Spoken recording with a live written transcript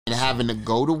and having to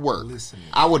go to work,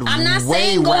 I would. I'm not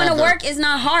saying going to work is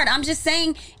not hard. I'm just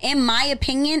saying, in my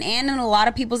opinion, and in a lot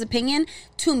of people's opinion,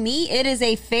 to me, it is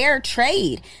a fair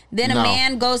trade. Then a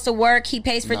man goes to work, he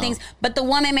pays for things, but the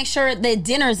woman makes sure the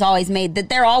dinner is always made, that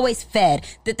they're always fed,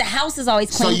 that the house is always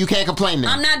clean. So you can't complain then.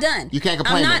 I'm not done. You can't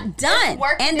complain. I'm not done.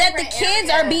 And that the kids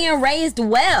are being raised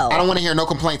well. I don't want to hear no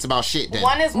complaints about shit then.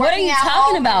 One is what are you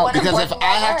talking about? Because if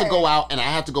I have to go out and I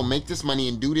have to go make this money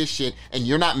and do this shit, and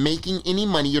you're not making any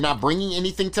money, you're not bringing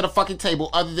anything to the fucking table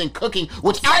other than cooking,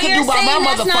 which I can do by my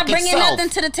motherfucking self. Not bringing nothing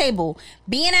to the table.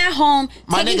 Being at home,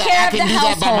 taking care of the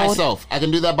household. I can do that by myself. I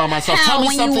can do that by myself. Tell me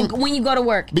something. When you go to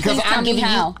work, because I'm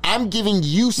giving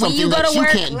you something that you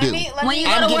can't do. I'm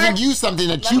giving you something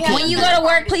that you can't do. When you go to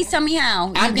work, please tell me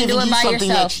how. I'm giving you something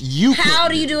that you can't do. How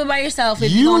do you do it by yourself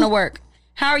if you're going to work?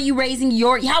 How are you raising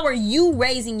your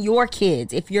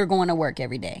kids if you're going to work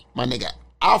every day? My nigga,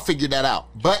 I'll figure that out.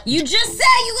 But you just said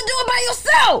you can do it by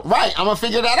yourself. Right, I'm gonna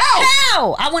figure that out.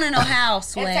 How? I want to know how,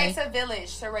 Sway. It takes a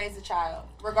village to raise a child,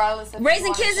 regardless of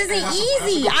raising kids isn't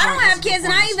easy. I don't have kids,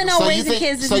 and I even know raising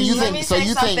kids isn't easy. Let me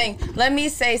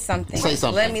say something. Say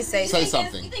something. Let me say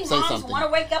something. You think moms want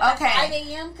to wake up at 5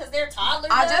 a.m. because they're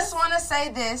toddlers? I just want to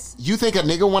say this. You think a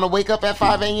nigga want to wake up at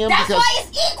 5 a.m.? That's why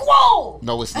it's equal.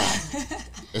 No, it's not.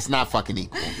 It's not fucking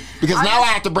equal. Because I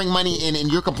have to bring money in,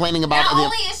 and you're complaining about. Not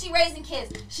only is she raising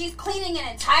kids, she's cleaning an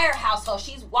entire household.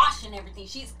 She's washing everything.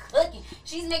 She's cooking.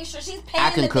 She's making sure she's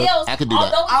paying the bills. I can do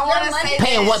that. I want to say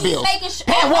paying what bills?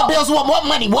 Paying what bills? What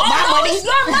money? What my money?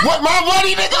 What my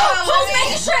money, nigga? Who's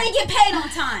making sure they get paid on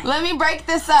time? Let me break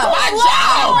this up. My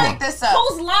job. Break this up.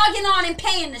 Who's logging on and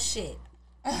paying the shit?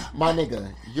 My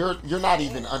nigga, you're not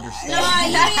even understanding. No,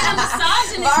 you being a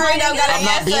misogynist. I'm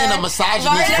not being a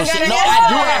misogynist for shit. No, I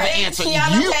do have an answer.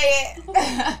 You pay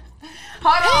it.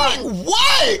 Hold on.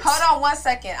 What? Hold on 1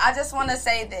 second. I just want to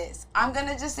say this. I'm going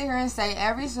to just sit here and say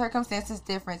every circumstance is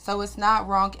different. So it's not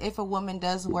wrong if a woman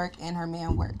does work and her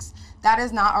man works. That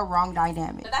is not a wrong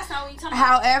dynamic. But that's not what you're talking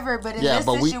about. However, but in this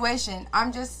situation,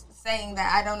 I'm just saying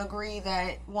that I don't agree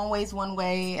that one way is one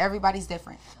way. Everybody's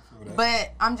different.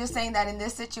 But I'm just saying that in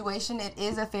this situation, it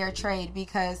is a fair trade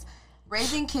because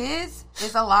raising kids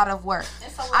is a lot of work.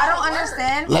 I don't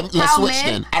understand. Let's switch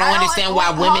then. I don't understand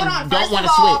why women don't want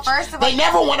to switch. They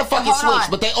never want to fucking switch,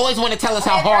 but they always want to tell us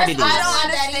how hard it is. I don't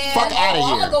understand. Fuck out of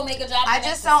here. I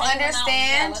just don't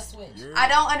understand. I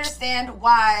don't understand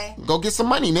why. Go get some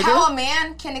money, nigga. How a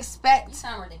man can expect.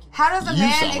 How does a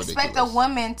man expect a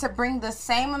woman to bring the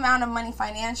same amount of money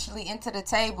financially into the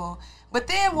table? But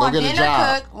then want dinner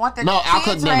cooked, want the kids I'll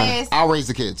cook dinner. raised. I'll raise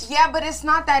the kids. Yeah, but it's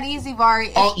not that easy,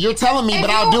 Vari. Oh, you're telling me, but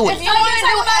I'll do it. If you want to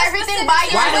do everything by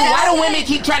yourself. Why do women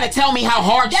keep trying to tell me how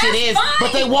hard shit is,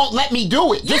 but they won't let me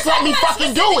do it? Just let me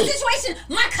fucking do it. Situation.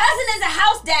 My cousin is a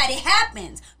house dad. It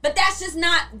happens. But that's just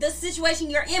not the situation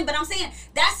you're in. But I'm saying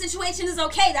that situation is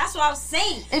okay. That's what I was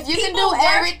saying. If you can do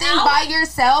everything by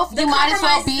yourself, you might as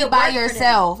well be by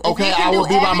yourself. Okay, I will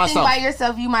be by myself. By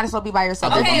yourself, you might as well be by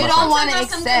yourself. Okay, you don't want to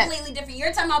accept something completely different.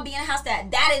 You're talking about being a house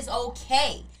dad. That is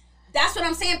okay. That's what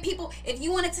I'm saying. People, if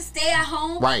you wanted to stay at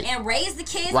home and raise the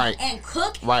kids and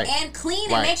cook and clean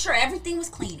and make sure everything was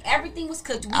clean, everything was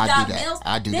cooked, we got meals,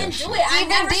 then do it. I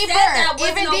never said that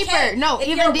wasn't okay. No, if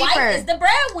even your deeper. wife is the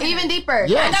breadwinner. Even deeper.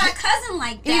 Yes. I got a cousin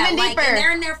like that. Even deeper. And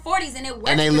they're in their 40s and it works.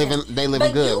 And they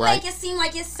living good, right? But you make it seem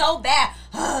like it's so bad.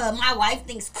 My wife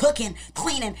thinks cooking,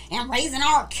 cleaning, and raising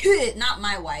our kid. Not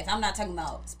my wife. I'm not talking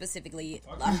about specifically.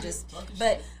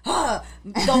 But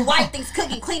the wife thinks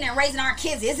cooking, cleaning, and raising our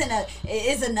kids is enough.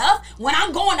 When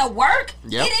I'm going to work,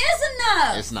 it is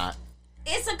enough. It's not.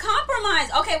 It's a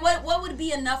compromise. Okay, what would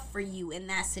be enough for you in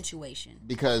that situation?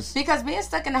 Because being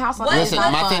stuck in the house. Listen,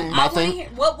 my thing.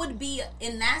 What would be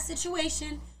in that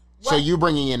situation? So you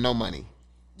bringing in no money?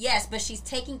 Yes, but she's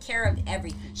taking care of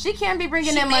everything. She can be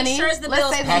bringing in money. Sure the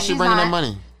bills. How's she bringing in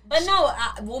money? But no,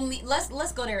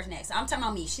 let's go there next. I'm talking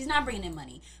about me. She's not bringing in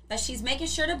money, but she's making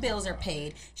sure the bills are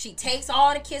paid. She takes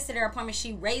all the kids to their apartment.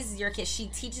 She raises your kids. She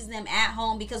teaches them at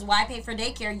home because why pay for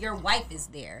daycare? Your wife is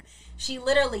there. She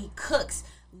literally cooks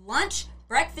lunch,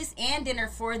 breakfast, and dinner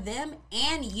for them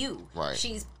and you. Right.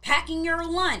 She's packing your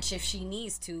lunch if she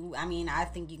needs to. I mean, I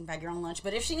think you can pack your own lunch,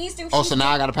 but if she needs to, so now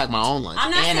I got to pack my own lunch,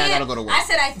 I'm not and saying, I got to go to work. I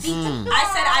said I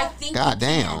think. God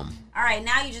damn. All right,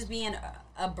 now you're just being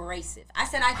abrasive. I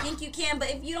said I think you can,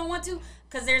 but if you don't want to,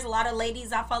 because there's a lot of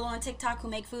ladies I follow on TikTok who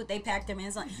make food, they pack their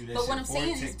men's lunch. But what I'm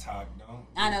saying is, TikTok, don't.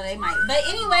 I know they might, but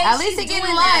anyway, at least they're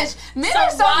getting lunch. Men are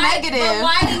so negative. But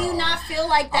why do you not feel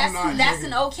like that's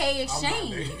an okay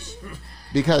exchange?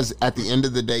 Because at the end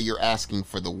of the day, you're asking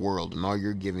for the world, and all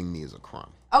you're giving me is a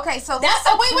crumb. Okay, so That's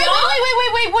wait, a crumb?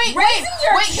 Raising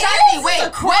your kids is a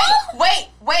crumb?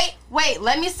 wait.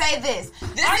 Let me say this.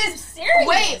 Are you serious?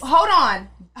 Wait, hold on.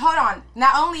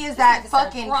 Not only is that nigga said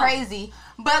fucking crumb. crazy,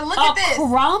 but look at this.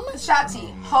 Crumb?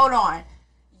 Shotzi, hold on.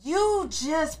 You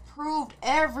just proved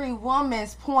every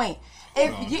woman's point.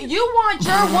 If you want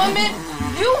your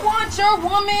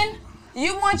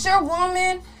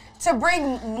woman to bring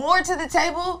more to the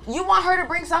table, you want her to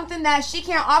bring something that she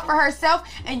can't offer herself,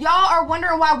 and y'all are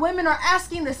wondering why women are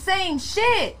asking the same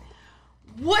shit.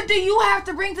 What do you have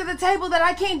to bring to the table that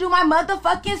I can't do my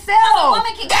motherfucking self?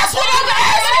 That's what I'm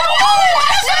asking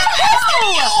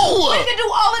you. We can do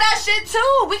all of that shit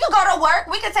too. We can go to work.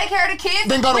 We can take care of the kids.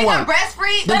 Then go to we work. can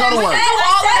breastfeed. Then go to work. We can do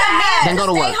all of that. Then go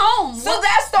to work. Stay home. So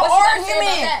that's the What's you gotta say about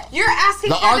argument. that? You're asking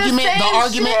The for argument. the same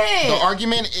shit. The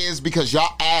argument is because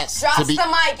y'all asked Drops to be. the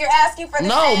mic. You're asking for the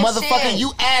No, same motherfucker, shit.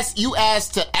 you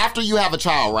asked to after you have a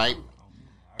child, right?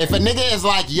 If a nigga is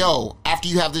like, yo, after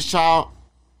you have this child,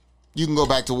 you can go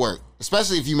back to work.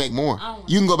 Especially if you make more.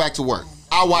 You can go back to work.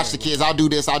 I'll watch the kids. I'll do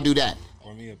this. I'll do that.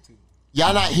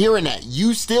 Y'all not hearing that.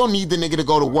 You still need the nigga to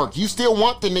go to work. You still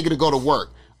want the nigga to go to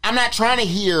work. I'm not trying to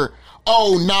hear,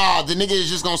 oh, nah, the nigga is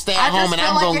just going to stay at home and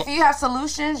I'm like going if you have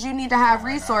solutions, you need to have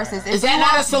resources. If Is that you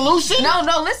not want- a solution?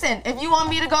 No, listen. If you want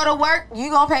me to go to work, you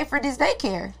going to pay for this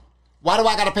daycare. Why do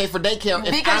I got to pay for daycare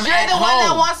if Because I'm you're at the one that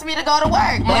home? wants me to go to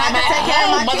work. But I I'm can at take care of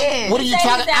home, my mother- kids. What are you Say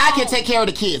talking? he's at I can home. take care of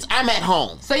the kids. I'm at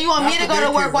home. So you want me to go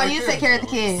to work while you daycare, take care of the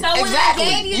kids? So when Exactly. I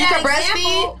gave you You that can breastfeed.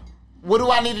 example, What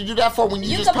do I need to do that for when you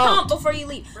you just can pump pump? before you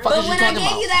leave. Fuck But is you when I talking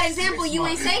gave about? you that example, you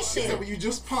ain't say shit. You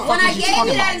just pumped. When I is you gave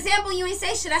talking you that about? example, you ain't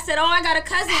say shit. I said, oh, I got a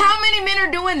cousin How many men are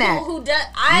doing that? who does.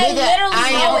 I Nigga, literally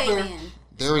I know am- a man.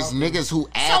 There is niggas who So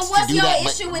ask to what's do your that.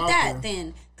 issue But with that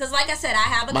then? Because like I said, I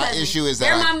have a My cousin. issue is that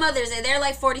they're I- my mothers and they're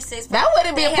like 46. That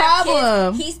wouldn't be They a have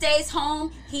problem. kids. He stays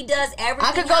home. He does everything.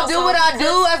 I could go do what I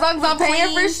do as long as I'm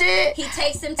paying for shit. He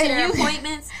takes them to And their you-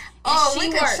 appointments. And Oh, she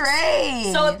we could works.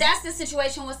 trade. So if that's the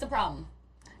situation, what's the problem?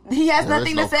 He has There is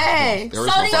nothing no to say. problem. There So is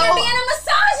then no you're problem. being a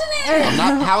misogynist.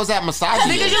 I'm not, how is that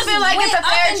misogyny? Because you feel like it's a Went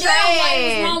up fair and down like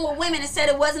trade. what's wrong with women and said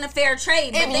it wasn't a fair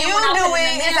trade. But If then you when I do put in it,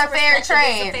 the it's man's a fair perspective,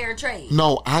 trade. It's a fair trade.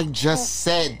 No, I just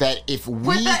said that if Put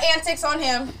we... the antics on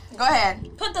him. Go ahead.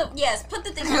 Put the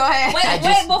thing. Go ahead. Wait, I wait.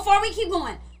 just- Before we keep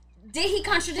going, did he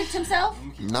contradict himself?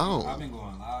 No. I've been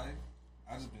going live.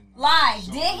 I just been Lie.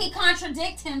 Did he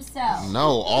contradict himself?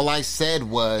 No, all I said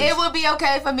was... It would be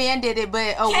okay if a man did it,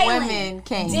 but a Kaylin, woman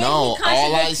can't. did- No, he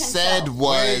all I contradict said himself?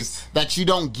 was that you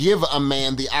don't give a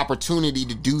man the opportunity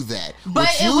to do that. But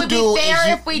what it you would do be fair is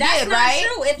you, if we That's did, not right?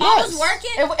 true. If I Yes. was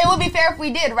working, It would be fair if we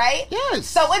did, right? Yes.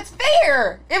 So it's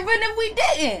fair, even if we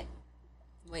didn't.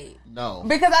 wait. No.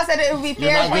 Because I said it would be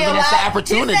fair not if we giving us allowed. the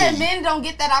opportunity. He said men don't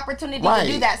get that opportunity Right.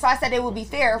 to do that. So I said it would be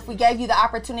fair if we gave you the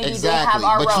opportunity to have Exactly.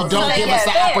 our But roles. you don't So give yes, us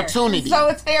the fair. opportunity. So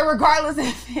it's fair regardless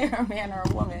if you're a man or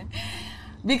a woman.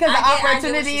 Because I the get what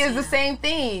opportunity you're is the saying. same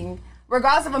thing.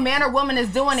 Regardless if a man or woman is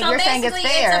doing it, So you're saying it's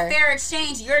basically, fair. it's a fair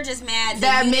exchange. You're just mad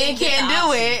that you men didn't get can't the do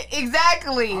option. it.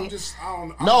 Exactly. I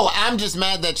don't know. No, I'm just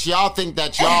mad that y'all think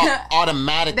that y'all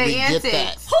automatically The get antics.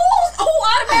 that. Who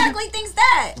automatically thinks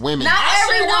that? Women. Not I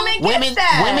every sure don't. woman gets Women,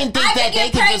 that. women think I that could they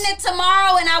get can pregnant just...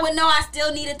 tomorrow and I would know I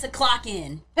still needed to clock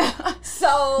in.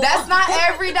 So That's not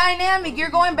every dynamic. You're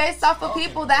going based off of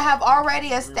people that have already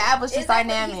established this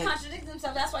Exactly. He dynamic. contradicts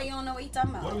himself. That's why you don't know what he's talking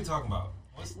about. What are we talking about?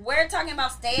 We're talking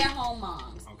about stay-at-home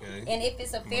moms. Okay. And if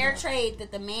it's a fair trade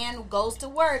that the man goes to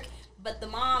work, but the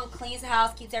mom cleans the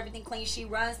house, keeps everything clean, she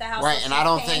runs the house. Right, so and she's I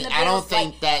don't paying think- the I don't bills,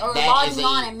 think that or that logging is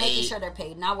on a- and making a- sure they're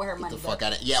paid, not with her money. the fuck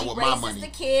but outta- yeah, she with my raises money. the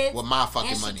kids, With my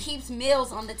fucking and money. she keeps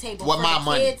meals on the table With for my the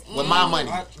money. kids With and my you.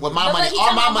 money. With But my look, money. he All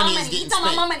talking my about money is He getting talking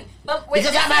about spent. my money. But wait,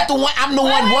 Because that's I'm not the one. I'm the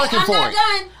Wait, one wait, working I'm for not it.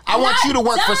 done. I want I'm you to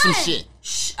work not for some done. shit.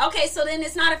 Shh. Okay, so then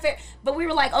it's not a fair. But we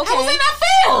were like, okay, How is it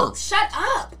not fair? shut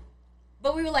up.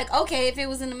 But we were like, okay, if it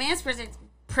was in the man's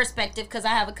perspective, because I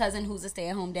have a cousin who's a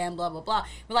stay-at-home dad, blah, blah, blah.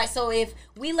 We're like, so if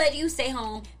we let you stay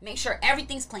home, make sure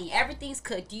everything's clean, everything's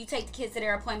cooked, you take the kids to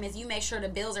their appointments, you make sure the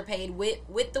bills are paid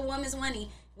with the woman's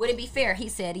money, would it be fair? He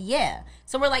said, yeah.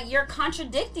 So we're like, you're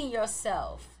contradicting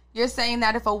yourself. You're saying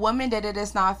that if a woman did it,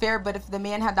 it's not fair, but if the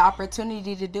man had the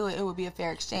opportunity to do it, it would be a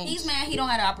fair exchange. He's mad he don't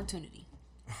have the opportunity.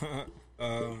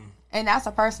 And that's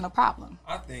a personal problem.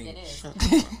 I think. It is.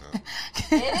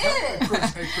 It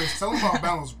is. Chris, tell them about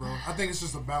balance, bro. I think it's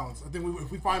just a balance. I think if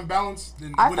we find balance,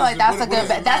 then I feel like that's a good.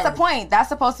 That's the point. That's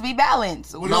supposed to be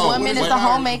balance. The woman is the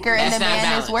homemaker and the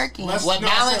man is working. What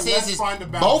balance is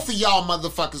both of y'all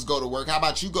motherfuckers go to work. How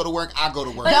about you go to work? I go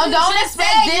to work. Don't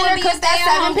expect dinner because that's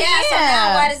 7 p.m. So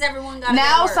now why does everyone got to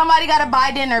now work? Somebody got to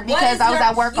buy dinner because I was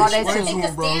at work all day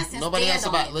too. Nobody else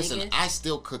about. Listen, I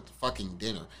still cook fucking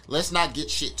dinner. Let's not get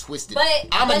shit twisted. But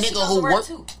I'm a nigga who work.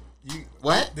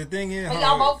 What? The thing is, but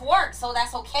y'all both work, so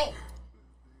that's okay.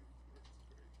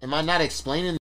 Am I not explaining?